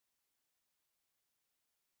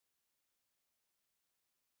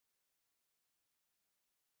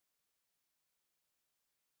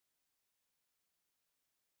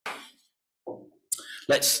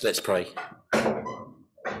Let's pray.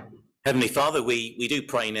 Heavenly Father, we do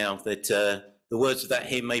pray now that the words of that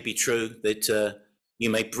hymn may be true, that you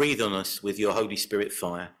may breathe on us with your Holy Spirit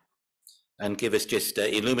fire and give us just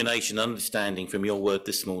illumination, understanding from your word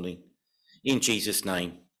this morning. In Jesus'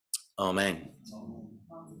 name, amen.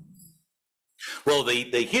 Well,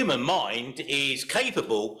 the human mind is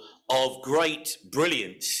capable of great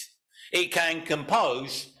brilliance. It can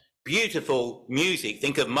compose beautiful music.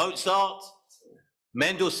 Think of Mozart,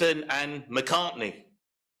 Mendelssohn and McCartney.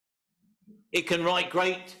 It can write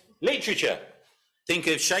great literature. Think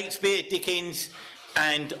of Shakespeare, Dickens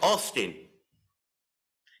and Austen.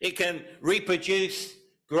 It can reproduce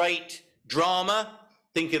great drama.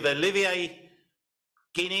 Think of Olivier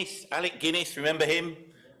Guinness, Alec Guinness, remember him?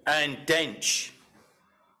 And Dench.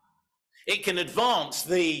 It can advance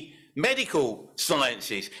the medical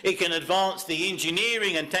sciences. It can advance the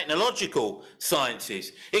engineering and technological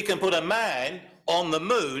sciences. It can put a man on the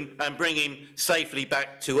moon and bring him safely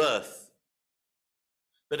back to Earth.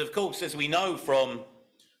 But of course, as we know from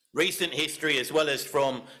recent history as well as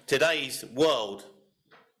from today's world,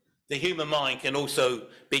 the human mind can also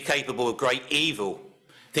be capable of great evil.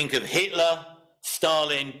 Think of Hitler,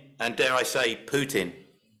 Stalin, and dare I say, Putin.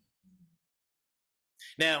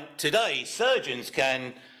 Now, today, surgeons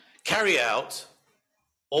can carry out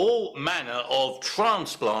all manner of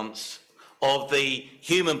transplants of the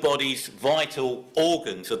human body's vital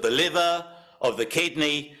organs, of the liver, of the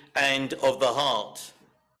kidney, and of the heart.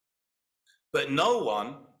 But no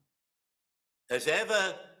one has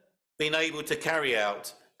ever been able to carry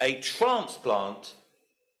out a transplant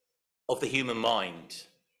of the human mind.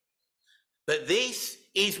 But this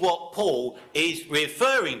is what Paul is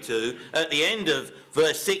referring to at the end of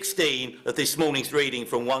verse 16 of this morning's reading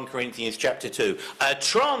from 1 Corinthians chapter 2, a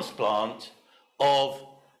transplant of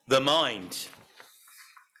the mind.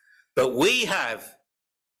 But we have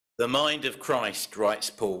the mind of Christ, writes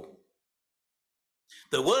Paul.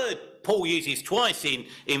 The word Paul uses twice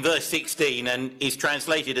in verse 16 and is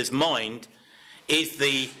translated as mind is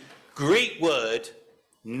the Greek word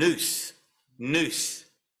nous. Nous.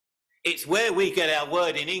 It's where we get our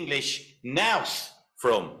word in English nous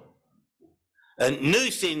from. And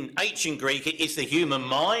nous in ancient Greek is the human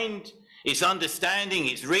mind, its understanding,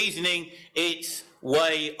 its reasoning, its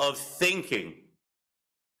way of thinking.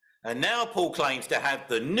 And now Paul claims to have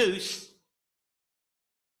the nous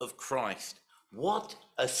of Christ. What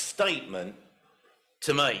a statement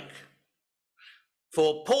to make.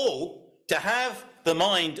 For Paul to have the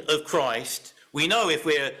mind of Christ, we know if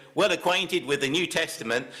we're well acquainted with the New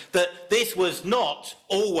Testament that this was not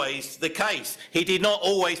always the case. He did not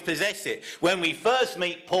always possess it. When we first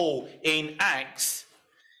meet Paul in Acts,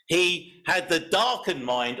 he had the darkened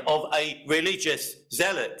mind of a religious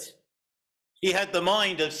zealot. He had the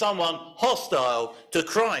mind of someone hostile to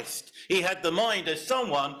Christ. He had the mind of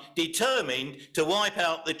someone determined to wipe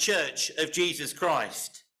out the church of Jesus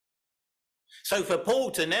Christ. So for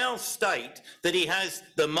Paul to now state that he has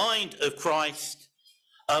the mind of Christ,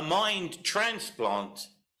 a mind transplant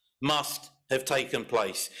must have taken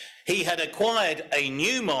place. He had acquired a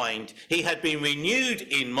new mind. He had been renewed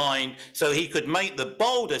in mind so he could make the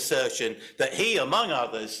bold assertion that he, among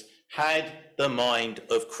others, had the mind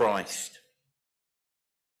of Christ.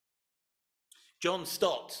 John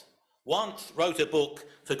Stott once wrote a book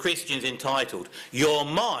for Christians entitled, Your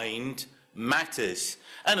Mind Matters.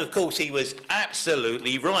 And of course, he was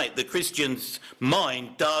absolutely right. The Christian's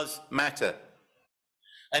mind does matter.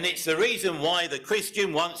 And it's the reason why the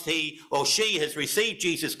Christian, once he or she has received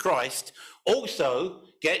Jesus Christ, also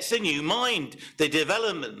gets a new mind, the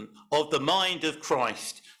development of the mind of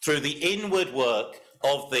Christ through the inward work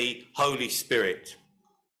of the Holy Spirit.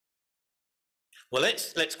 Well,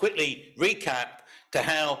 let's quickly recap to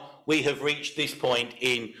how we have reached this point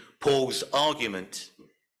in Paul's argument.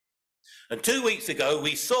 And 2 weeks ago,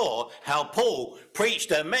 we saw how Paul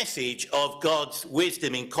preached a message of God's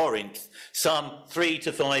wisdom in Corinth some 3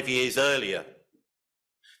 to 5 years earlier.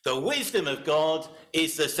 The wisdom of God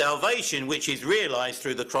is the salvation which is realized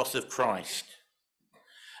through the cross of Christ.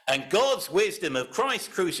 And God's wisdom of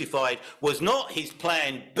Christ crucified was not his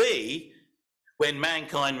plan B when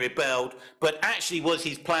mankind rebelled, but actually was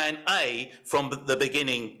his plan A from the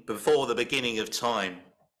beginning, before the beginning of time.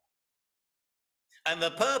 And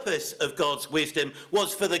the purpose of God's wisdom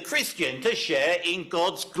was for the Christian to share in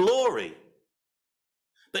God's glory.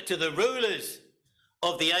 But to the rulers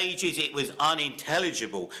of the ages, it was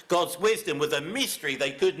unintelligible. God's wisdom was a mystery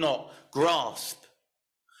they could not grasp.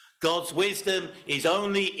 God's wisdom is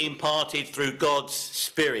only imparted through God's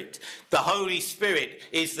Spirit. The Holy Spirit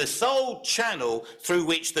is the sole channel through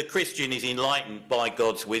which the Christian is enlightened by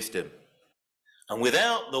God's wisdom. And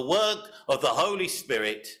without the work of the Holy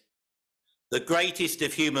Spirit, the greatest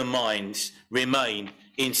of human minds remain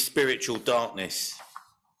in spiritual darkness.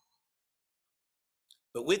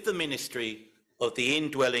 But with the ministry of the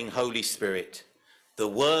indwelling Holy Spirit, the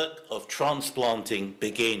work of transplanting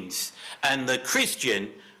begins, and the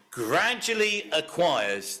Christian gradually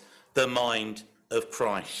acquires the mind of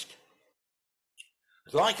Christ.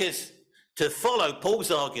 I'd like us to follow Paul's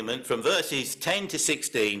argument from verses 10 to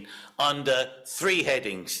 16 under 3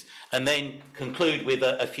 headings, and then conclude with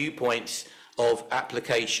a few points of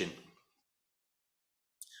application.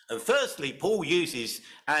 And firstly, Paul uses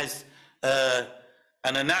as an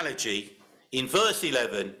analogy, in verse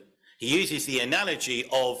 11, he uses the analogy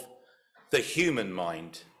of the human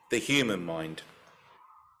mind, the human mind.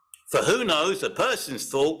 For who knows a person's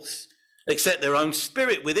thoughts except their own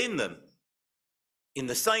spirit within them? In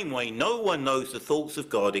the same way, no one knows the thoughts of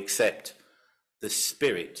God except the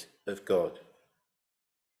Spirit of God.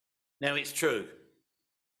 Now, it's true.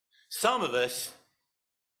 Some of us,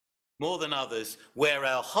 more than others, wear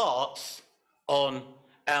our hearts on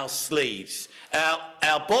our sleeves.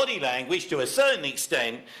 Our body language, to a certain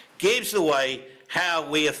extent, gives away how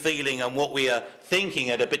we are feeling and what we are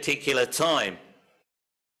thinking at a particular time.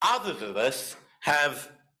 Others of us have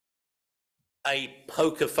a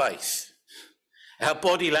poker face. Our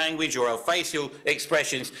body language or our facial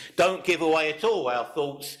expressions don't give away at all our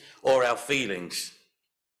thoughts or our feelings.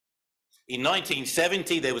 In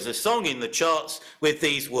 1970, there was a song in the charts with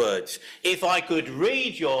these words: "If I could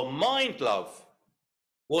read your mind, love,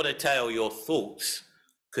 what a tale your thoughts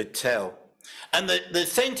could tell." And the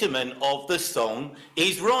sentiment of the song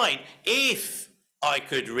is right. If I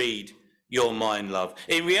could read your mind, love.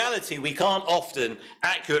 In reality, we can't often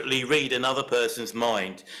accurately read another person's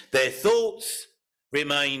mind. Their thoughts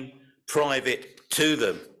remain private to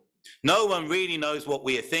them. No one really knows what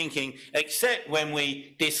we are thinking except when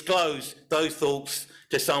we disclose those thoughts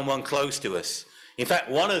to someone close to us. In fact,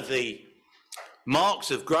 one of the marks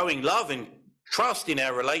of growing love and trust in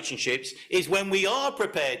our relationships is when we are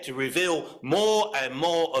prepared to reveal more and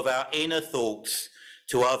more of our inner thoughts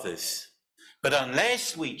to others. But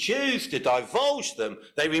unless we choose to divulge them,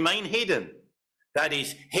 they remain hidden. That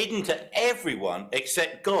is, hidden to everyone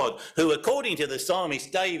except God, who, according to the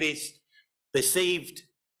psalmist David, perceived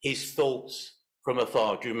his thoughts from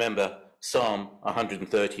afar. Do you remember Psalm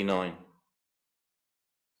 139?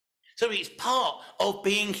 So it's part of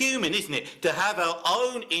being human, isn't it? To have our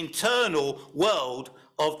own internal world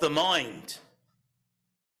of the mind.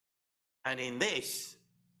 And in this,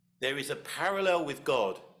 there is a parallel with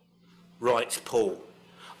God, writes Paul.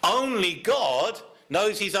 Only God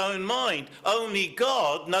knows his own mind. Only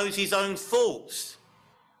God knows his own thoughts.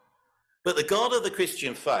 But the God of the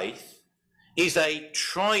Christian faith is a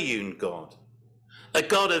triune God, a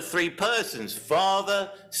God of 3 persons, Father,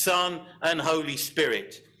 Son, and Holy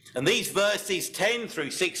Spirit. And these verses 10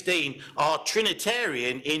 through 16 are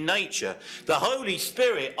Trinitarian in nature. The Holy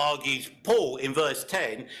Spirit, argues Paul in verse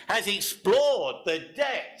 10, has explored the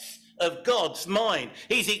depths of God's mind.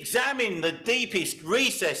 He's examined the deepest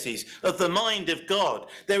recesses of the mind of God.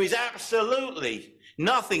 There is absolutely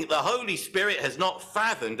nothing the Holy Spirit has not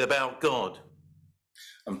fathomed about God.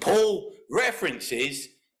 And Paul references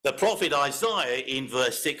the prophet Isaiah in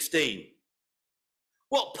verse 16.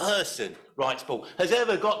 What person, writes Paul, has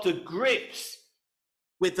ever got to grips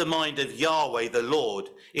with the mind of Yahweh the Lord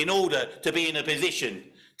in order to be in a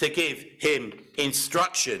position to give him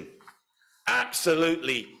instruction?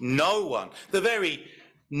 Absolutely no one. The very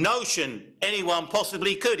notion anyone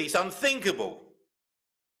possibly could, it's unthinkable.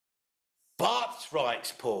 But,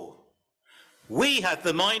 writes Paul, we have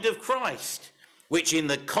the mind of Christ, which in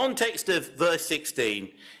the context of verse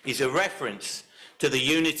 16 is a reference to the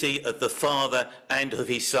unity of the Father and of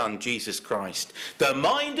his Son, Jesus Christ. The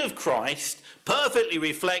mind of Christ perfectly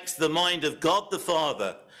reflects the mind of God the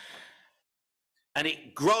Father, and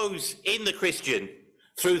it grows in the Christian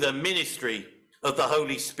through the ministry of the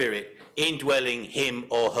Holy Spirit indwelling him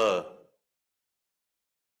or her.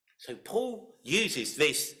 So Paul uses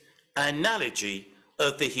this analogy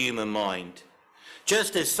of the human mind.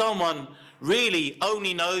 Just as someone really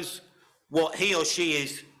only knows what he or she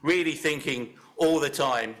is really thinking all the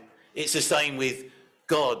time, it's the same with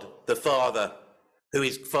God the Father, who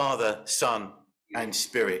is Father, Son, and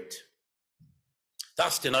Spirit.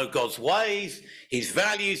 Thus, to know God's ways, his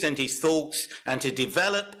values and his thoughts, and to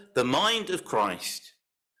develop the mind of Christ,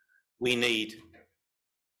 we need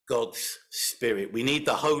God's Spirit. We need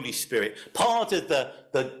the Holy Spirit, part of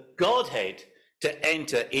the Godhead, to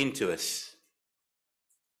enter into us.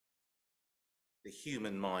 The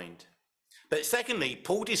human mind. But secondly,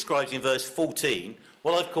 Paul describes in verse 14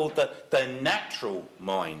 what I've called the natural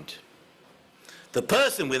mind. The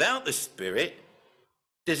person without the Spirit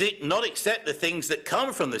does it not accept the things that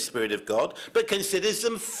come from the Spirit of God, but considers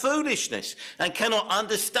them foolishness and cannot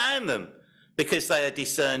understand them because they are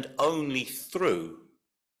discerned only through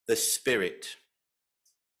the Spirit.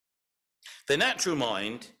 The natural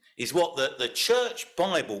mind is what the church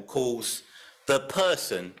Bible calls the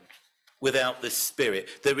person without the Spirit.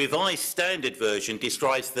 The Revised Standard Version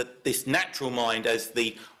describes this natural mind as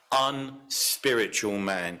the unspiritual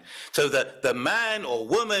man. So the man or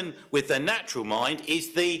woman with the natural mind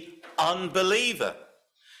is the unbeliever.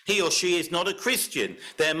 He or she is not a Christian.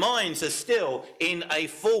 Their minds are still in a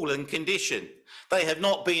fallen condition. They have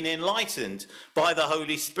not been enlightened by the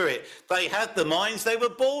Holy Spirit. They have the minds they were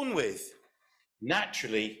born with,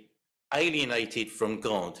 naturally alienated from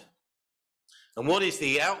God. And what is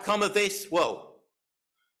the outcome of this? Well,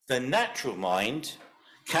 the natural mind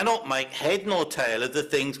cannot make head nor tail of the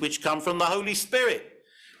things which come from the Holy Spirit,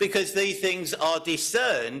 because these things are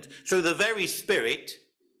discerned through the very Spirit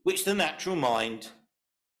which the natural mind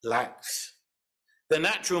lacks. The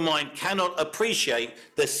natural mind cannot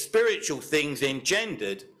appreciate the spiritual things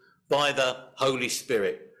engendered by the Holy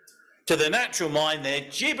Spirit. To the natural mind, they're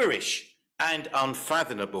gibberish and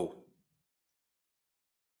unfathomable.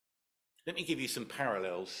 Let me give you some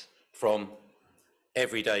parallels from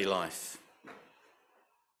everyday life.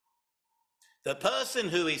 The person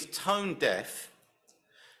who is tone deaf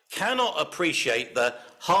cannot appreciate the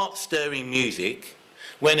heart-stirring music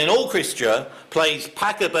when an orchestra plays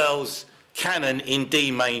Pachelbel's Canon in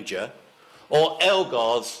D major or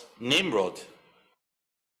Elgar's Nimrod.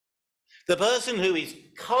 The person who is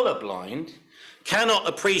colourblind cannot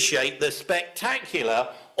appreciate the spectacular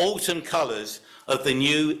autumn colours of the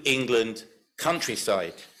New England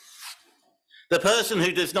countryside. The person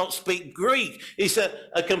who does not speak Greek is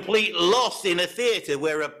a complete loss in a theatre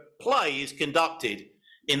where a play is conducted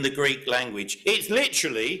in the Greek language. It's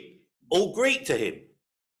literally all Greek to him.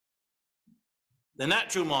 The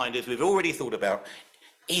natural mind, as we've already thought about,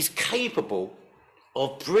 is capable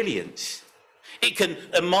of brilliance. It can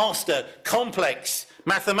master complex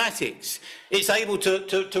mathematics. It's able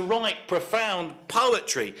to write profound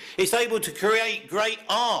poetry. It's able to create great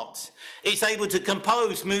art. It's able to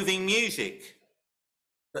compose moving music.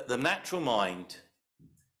 But the natural mind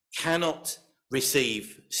cannot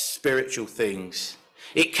receive spiritual things.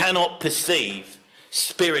 It cannot perceive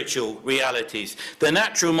spiritual realities. The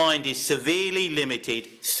natural mind is severely limited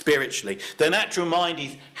spiritually. The natural mind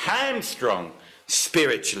is hamstrung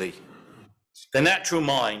spiritually. The natural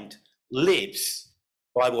mind lives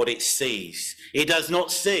by what it sees. It does not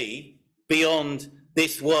see beyond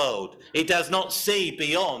this world. It does not see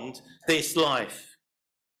beyond this life.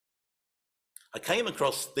 I came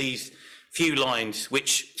across these few lines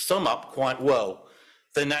which sum up quite well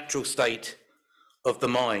the natural state of the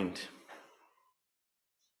mind.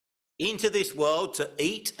 Into this world to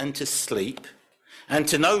eat and to sleep, and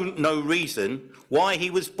to know no reason why he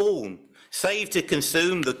was born, save to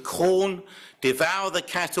consume the corn, devour the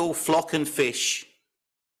cattle, flock and fish,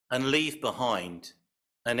 and leave behind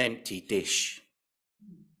an empty dish.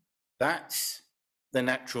 That's the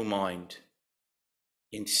natural mind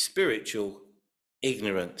in spiritual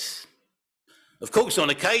ignorance. Of course, on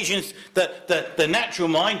occasions, the natural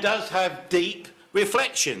mind does have deep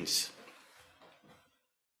reflections.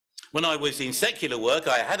 When I was in secular work,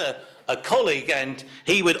 I had a colleague, and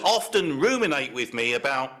he would often ruminate with me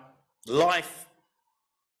about life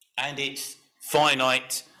and its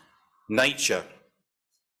finite nature.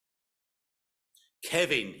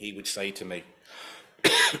 Kevin, he would say to me,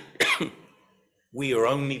 we are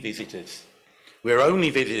only visitors. We're only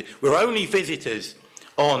visitors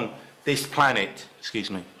on this planet. Excuse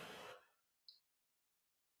me.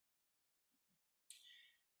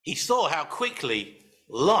 He saw how quickly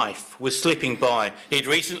life was slipping by. He'd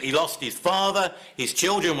recently lost his father, his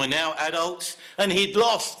children were now adults, and he'd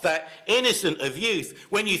lost that innocence of youth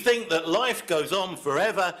when you think that life goes on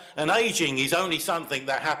forever and aging is only something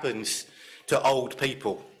that happens to old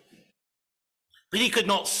people. But he could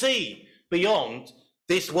not see beyond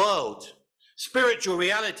this world. Spiritual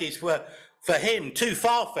realities were, for him, too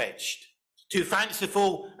far-fetched, too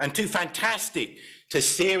fanciful and too fantastic to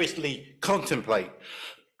seriously contemplate.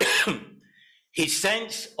 His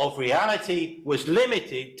sense of reality was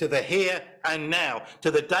limited to the here and now,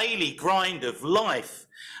 to the daily grind of life,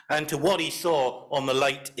 and to what he saw on the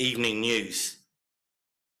late evening news.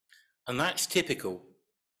 And that's typical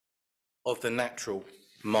of the natural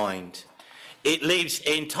mind. It lives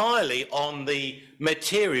entirely on the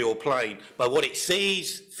material plane, by what it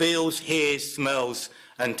sees, feels, hears, smells,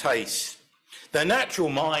 and tastes. The natural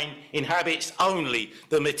mind inhabits only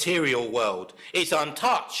the material world. It's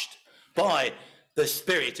untouched by the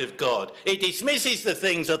Spirit of God. It dismisses the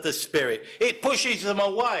things of the Spirit. It pushes them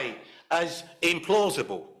away as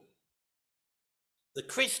implausible. The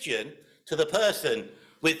Christian, to the person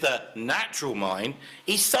with the natural mind,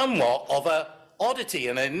 is somewhat of an oddity,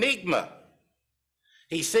 an enigma.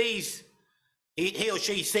 He or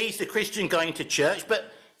she sees the Christian going to church,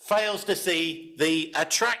 but fails to see the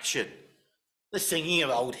attraction, the singing of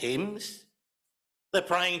old hymns, the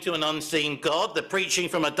praying to an unseen God, the preaching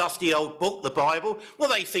from a dusty old book, the Bible. Well,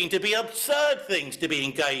 they seem to be absurd things to be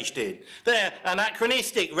engaged in. They're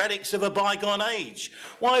anachronistic relics of a bygone age.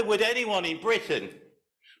 Why would anyone in Britain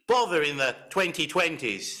bother in the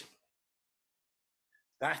 2020s?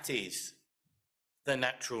 That is the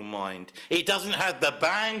natural mind. It doesn't have the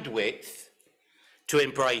bandwidth to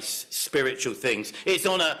embrace spiritual things. It's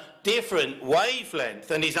on a different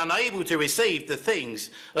wavelength and is unable to receive the things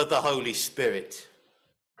of the Holy Spirit.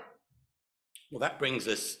 Well, that brings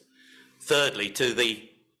us thirdly to the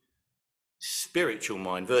spiritual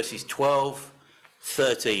mind, verses 12,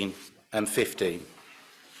 13 and 15.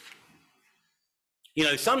 You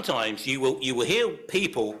know, sometimes you will hear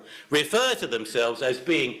people refer to themselves as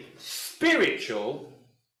being spiritual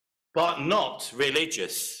but not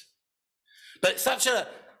religious. But such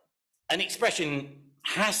an expression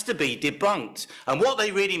has to be debunked. And what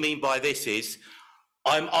they really mean by this is,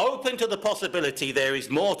 I'm open to the possibility there is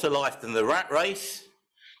more to life than the rat race,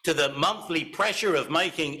 to the monthly pressure of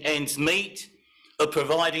making ends meet, of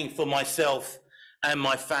providing for myself and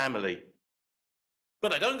my family.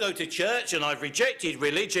 But I don't go to church and I've rejected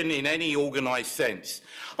religion in any organised sense.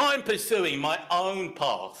 I'm pursuing my own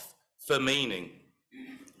path for meaning.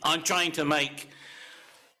 I'm trying to make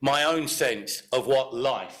my own sense of what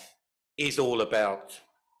life is all about.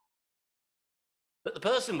 But the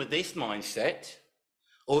person with this mindset,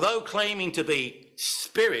 although claiming to be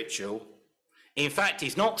spiritual, in fact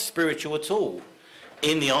is not spiritual at all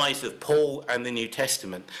in the eyes of Paul and the New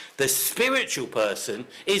Testament. The spiritual person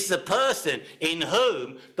is the person in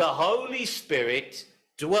whom the Holy Spirit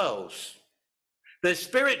dwells. The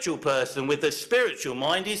spiritual person with the spiritual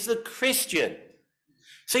mind is the Christian.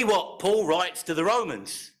 See what Paul writes to the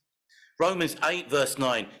Romans. Romans 8 verse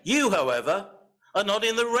 9. You, however, are not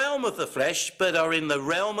in the realm of the flesh, but are in the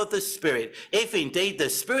realm of the Spirit, if indeed the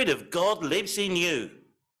Spirit of God lives in you.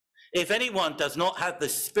 If anyone does not have the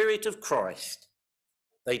Spirit of Christ,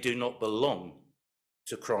 they do not belong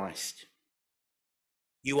to Christ.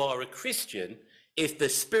 You are a Christian if the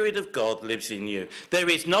Spirit of God lives in you. There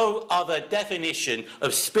is no other definition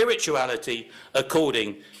of spirituality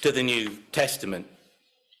according to the New Testament.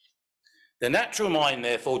 The natural mind,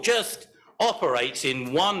 therefore, just operates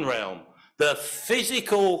in one realm, the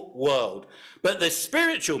physical world. But the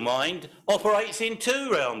spiritual mind operates in two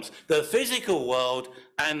realms, the physical world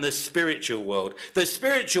and the spiritual world. The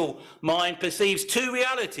spiritual mind perceives two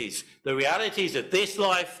realities, the realities of this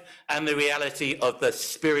life and the reality of the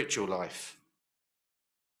spiritual life.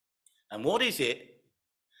 And what is it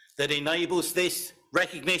that enables this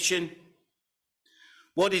recognition?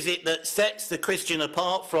 What is it that sets the Christian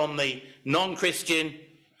apart from the non-Christian?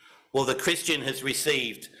 Well, the Christian has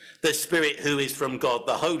received the Spirit who is from God,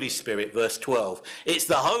 the Holy Spirit, verse 12. It's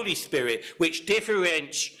the Holy Spirit which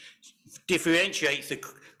differentiates the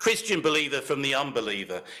Christian believer from the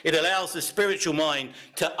unbeliever. It allows the spiritual mind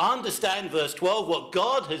to understand, verse 12, what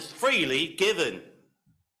God has freely given.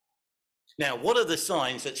 Now, what are the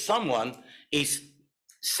signs that someone is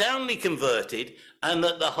soundly converted and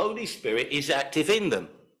that the Holy Spirit is active in them?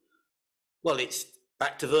 Well, it's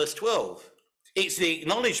back to verse 12. It's the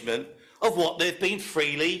acknowledgement of what they've been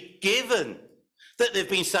freely given, that they've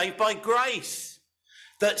been saved by grace,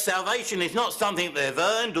 that salvation is not something they've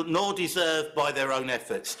earned nor deserved by their own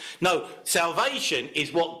efforts. No, salvation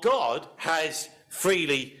is what God has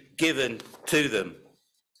freely given to them.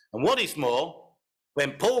 And what is more,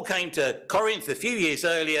 when Paul came to Corinth a few years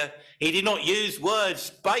earlier, he did not use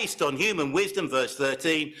words based on human wisdom, verse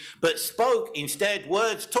 13, but spoke instead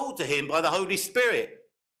words taught to him by the Holy Spirit.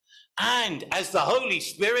 And as the Holy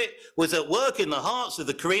Spirit was at work in the hearts of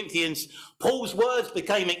the Corinthians, Paul's words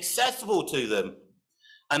became accessible to them,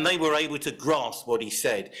 and they were able to grasp what he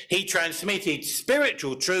said. He transmitted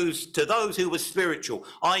spiritual truths to those who were spiritual,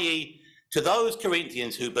 i.e., to those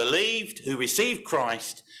Corinthians who believed, who received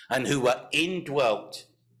Christ, and who were indwelt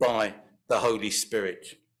by the Holy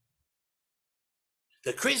Spirit.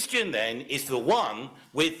 The Christian, then, is the one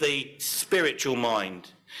with the spiritual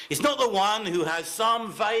mind. It's not the one who has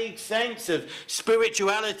some vague sense of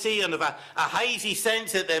spirituality and of a hazy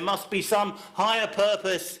sense that there must be some higher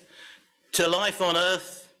purpose to life on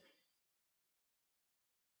earth.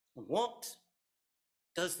 What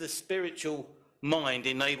does the spiritual mind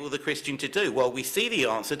enable the Christian to do? Well, we see the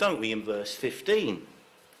answer, don't we, in verse 15.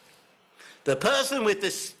 The person with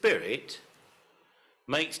the Spirit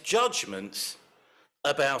makes judgments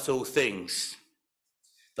about all things.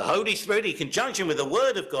 The Holy Spirit, in conjunction with the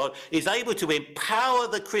Word of God, is able to empower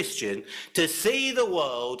the Christian to see the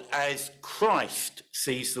world as Christ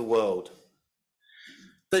sees the world.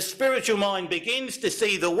 The spiritual mind begins to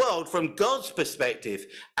see the world from God's perspective,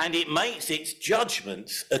 and it makes its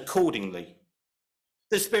judgments accordingly.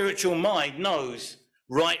 The spiritual mind knows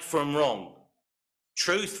right from wrong,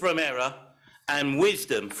 truth from error, and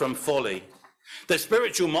wisdom from folly. The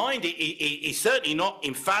spiritual mind is certainly not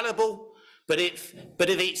infallible, but if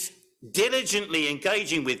it's diligently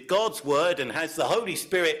engaging with God's word and has the Holy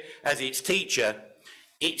Spirit as its teacher,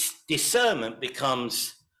 its discernment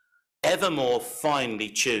becomes ever more finely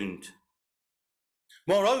tuned.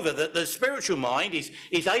 Moreover, the spiritual mind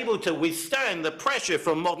is able to withstand the pressure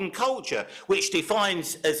from modern culture, which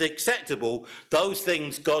defines as acceptable those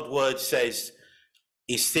things God's word says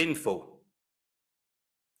is sinful.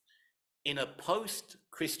 In a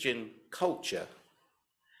post-Christian culture,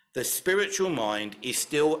 the spiritual mind is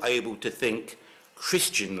still able to think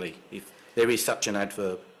Christianly, if there is such an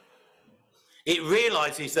adverb. It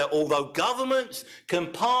realizes that although governments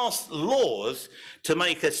can pass laws to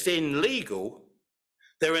make a sin legal,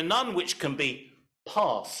 there are none which can be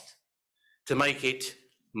passed to make it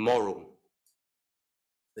moral.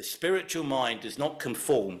 The spiritual mind does not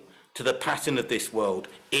conform to the pattern of this world.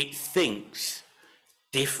 It thinks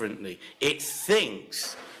differently. It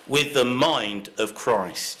thinks with the mind of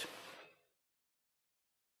Christ.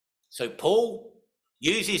 So Paul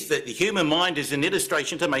uses the human mind as an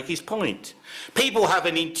illustration to make his point. People have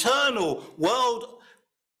an internal world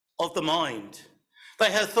of the mind.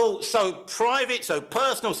 They have thoughts so private, so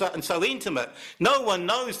personal, and so intimate, no one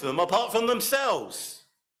knows them apart from themselves.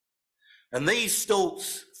 And these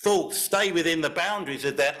thoughts stay within the boundaries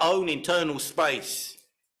of their own internal space.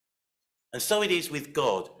 And so it is with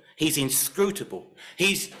God. He's inscrutable.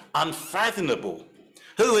 He's unfathomable.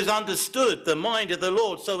 Who has understood the mind of the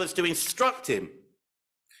Lord so as to instruct him?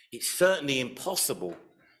 It's certainly impossible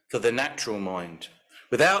for the natural mind.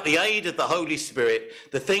 Without the aid of the Holy Spirit,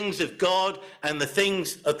 the things of God and the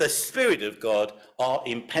things of the Spirit of God are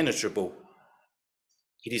impenetrable.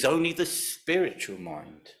 It is only the spiritual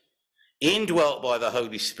mind, indwelt by the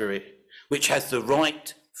Holy Spirit, which has the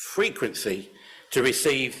right frequency to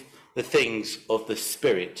receive the things of the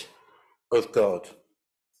Spirit of God.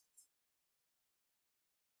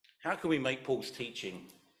 How can we make Paul's teaching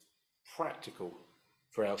practical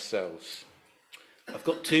for ourselves? I've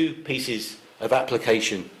got two pieces of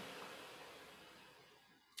application.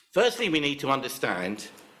 Firstly, we need to understand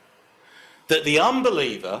that the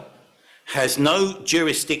unbeliever has no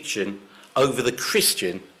jurisdiction over the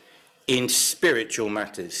Christian in spiritual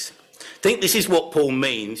matters. I think this is what Paul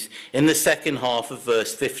means in the second half of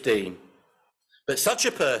verse 15. But such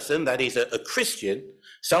a person, that is a Christian,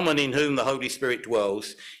 someone in whom the Holy Spirit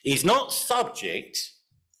dwells, is not subject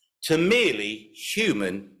to merely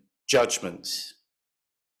human judgments.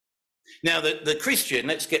 Now, the Christian,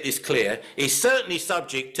 let's get this clear, is certainly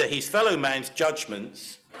subject to his fellow man's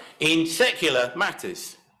judgments in secular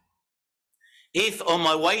matters. If on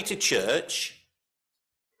my way to church,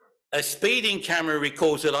 a speeding camera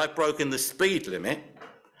records that I've broken the speed limit,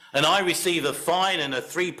 and I receive a fine and a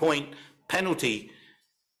 3-point penalties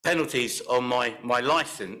on my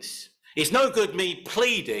licence, it's no good me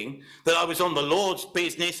pleading that I was on the Lord's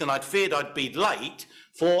business and I'd feared I'd be late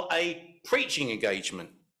for a preaching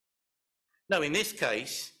engagement. No, in this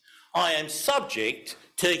case, I am subject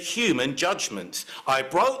to human judgments. I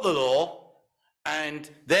broke the law and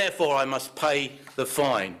therefore I must pay the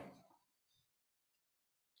fine.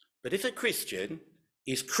 But if a Christian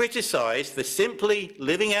is criticised for simply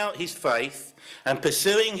living out his faith and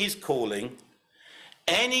pursuing his calling,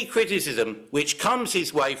 any criticism which comes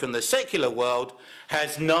his way from the secular world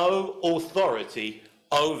has no authority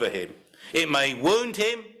over him. It may wound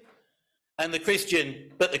him, but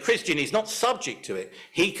the Christian is not subject to it.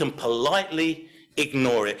 He can politely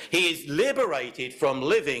ignore it. He is liberated from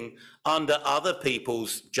living under other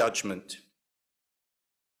people's judgment.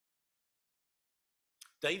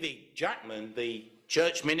 David Jackman, the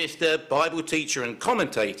church minister, Bible teacher and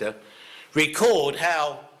commentator, record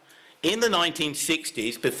how in the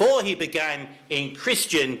 1960s, before he began in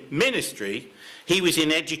Christian ministry, he was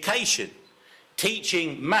in education,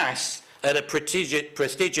 teaching maths at a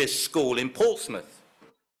prestigious school in Portsmouth.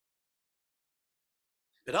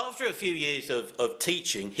 But after a few years of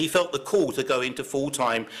teaching, he felt the call to go into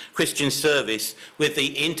full-time Christian service with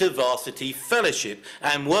the InterVarsity Fellowship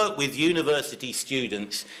and work with university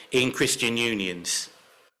students in Christian unions.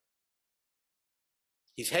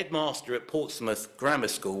 His headmaster at Portsmouth Grammar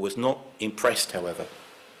School was not impressed, however.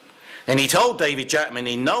 And he told David Chapman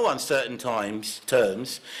in no uncertain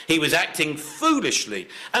terms he was acting foolishly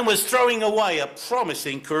and was throwing away a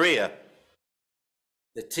promising career.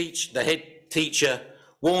 The head teacher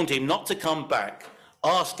warned him not to come back,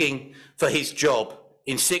 asking for his job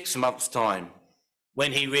in 6 months' time,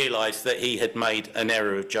 when he realised that he had made an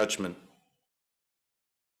error of judgment.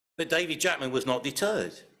 But David Chapman was not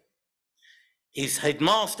deterred. His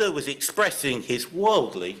headmaster was expressing his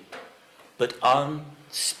worldly but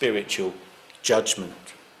unspiritual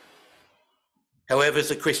judgment. However,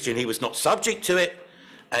 as a Christian, he was not subject to it,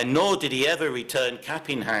 and nor did he ever return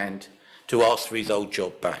cap in hand to ask for his old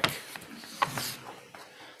job back.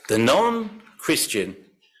 The non-Christian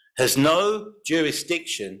has no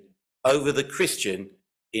jurisdiction over the Christian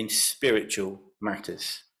in spiritual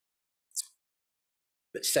matters.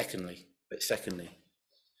 But secondly,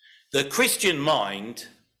 the Christian mind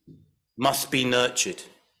must be nurtured.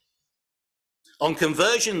 On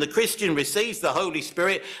conversion, the Christian receives the Holy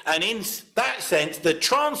Spirit, and in that sense, the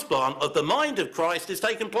transplant of the mind of Christ has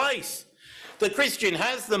taken place. The Christian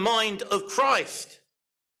has the mind of Christ,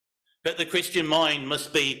 but the Christian mind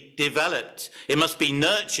must be developed. It must be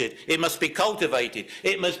nurtured. It must be cultivated.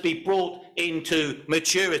 It must be brought into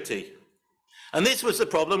maturity. And this was the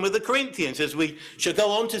problem with the Corinthians, as we shall go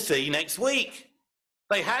on to see next week.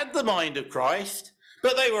 They had the mind of Christ,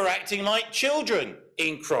 but they were acting like children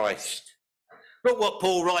in Christ. Look what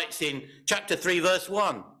Paul writes in chapter 3, verse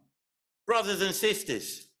 1. Brothers and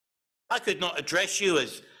sisters, I could not address you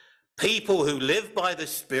as people who live by the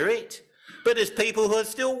Spirit, but as people who are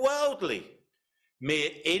still worldly, mere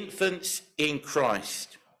infants in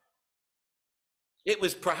Christ. It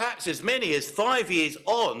was perhaps as many as 5 years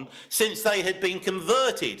on since they had been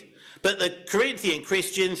converted, but the Corinthian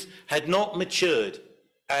Christians had not matured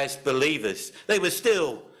as believers. They were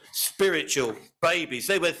still spiritual babies.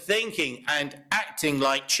 They were thinking and acting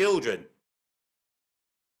like children.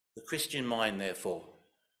 The Christian mind, therefore,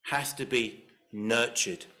 has to be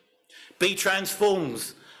nurtured. Be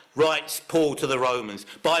transformed, writes Paul to the Romans,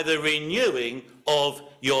 by the renewing of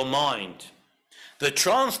your mind. The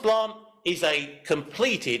transplant is a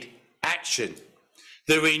completed action.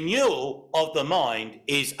 The renewal of the mind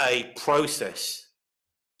is a process.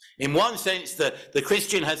 In one sense, the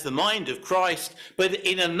Christian has the mind of Christ, but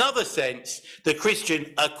in another sense, the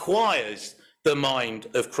Christian acquires the mind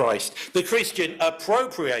of Christ. The Christian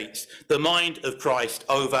appropriates the mind of Christ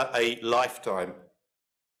over a lifetime.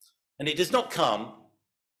 And it does not come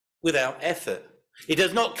without effort. It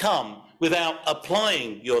does not come without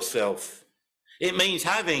applying yourself. It means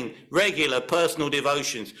having regular personal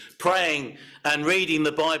devotions, praying and reading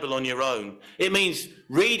the Bible on your own. It means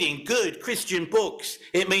reading good Christian books.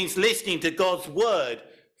 It means listening to God's word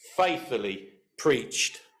faithfully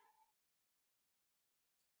preached.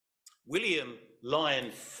 William Lyon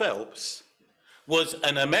Phelps was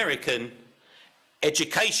an American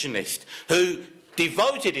educationist who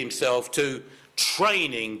devoted himself to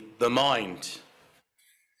training the mind.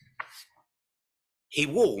 He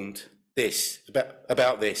warned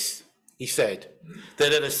about this. He said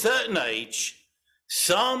that at a certain age,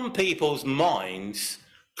 some people's minds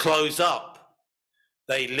close up.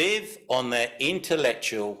 They live on their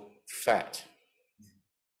intellectual fat.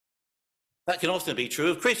 That can often be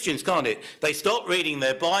true of Christians, can't it? They stop reading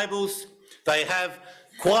their Bibles. They have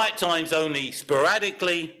quiet times only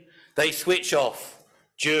sporadically. They switch off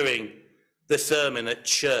during the sermon at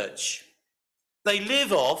church. They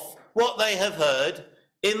live off what they have heard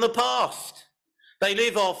in the past. They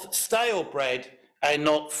live off stale bread and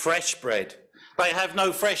not fresh bread. They have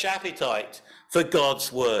no fresh appetite for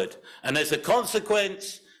God's word. And as a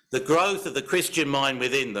consequence, the growth of the Christian mind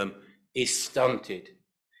within them is stunted.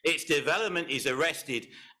 Its development is arrested,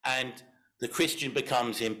 and the Christian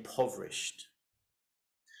becomes impoverished.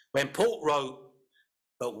 When Paul wrote,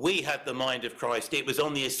 "But we have the mind of Christ," it was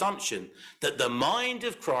on the assumption that the mind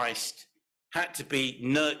of Christ had to be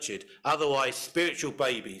nurtured. Otherwise, spiritual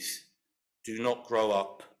babies do not grow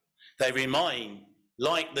up. They remain,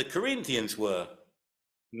 like the Corinthians were,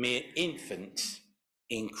 mere infants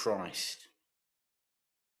in Christ.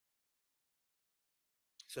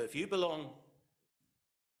 So if you belong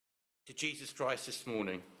to Jesus Christ this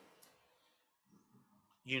morning,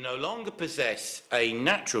 you no longer possess a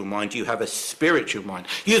natural mind, you have a spiritual mind.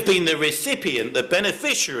 You've been the recipient, the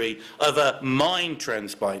beneficiary of a mind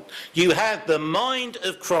transplant. You have the mind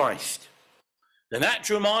of Christ. The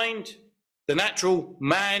natural mind, the natural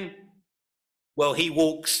man, well, he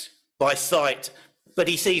walks by sight, but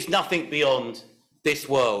he sees nothing beyond this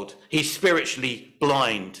world. He's spiritually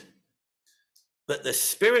blind. But the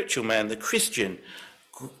spiritual man, the Christian,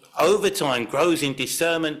 over time grows in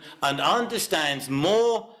discernment and understands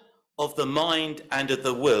more of the mind and of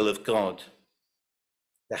the will of God.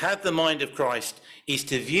 To have the mind of Christ is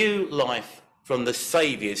to view life from the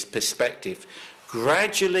Saviour's perspective,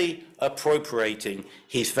 gradually appropriating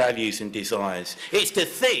his values and desires. It's to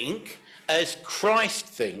think as Christ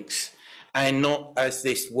thinks and not as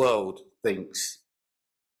this world thinks.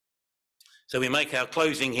 So we make our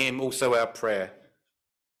closing hymn also our prayer.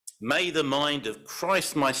 May the mind of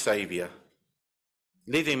Christ my Saviour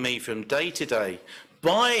live in me from day to day,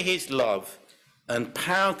 by his love and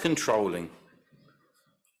power controlling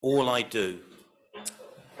all I do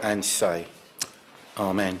and say.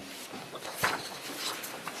 Amen.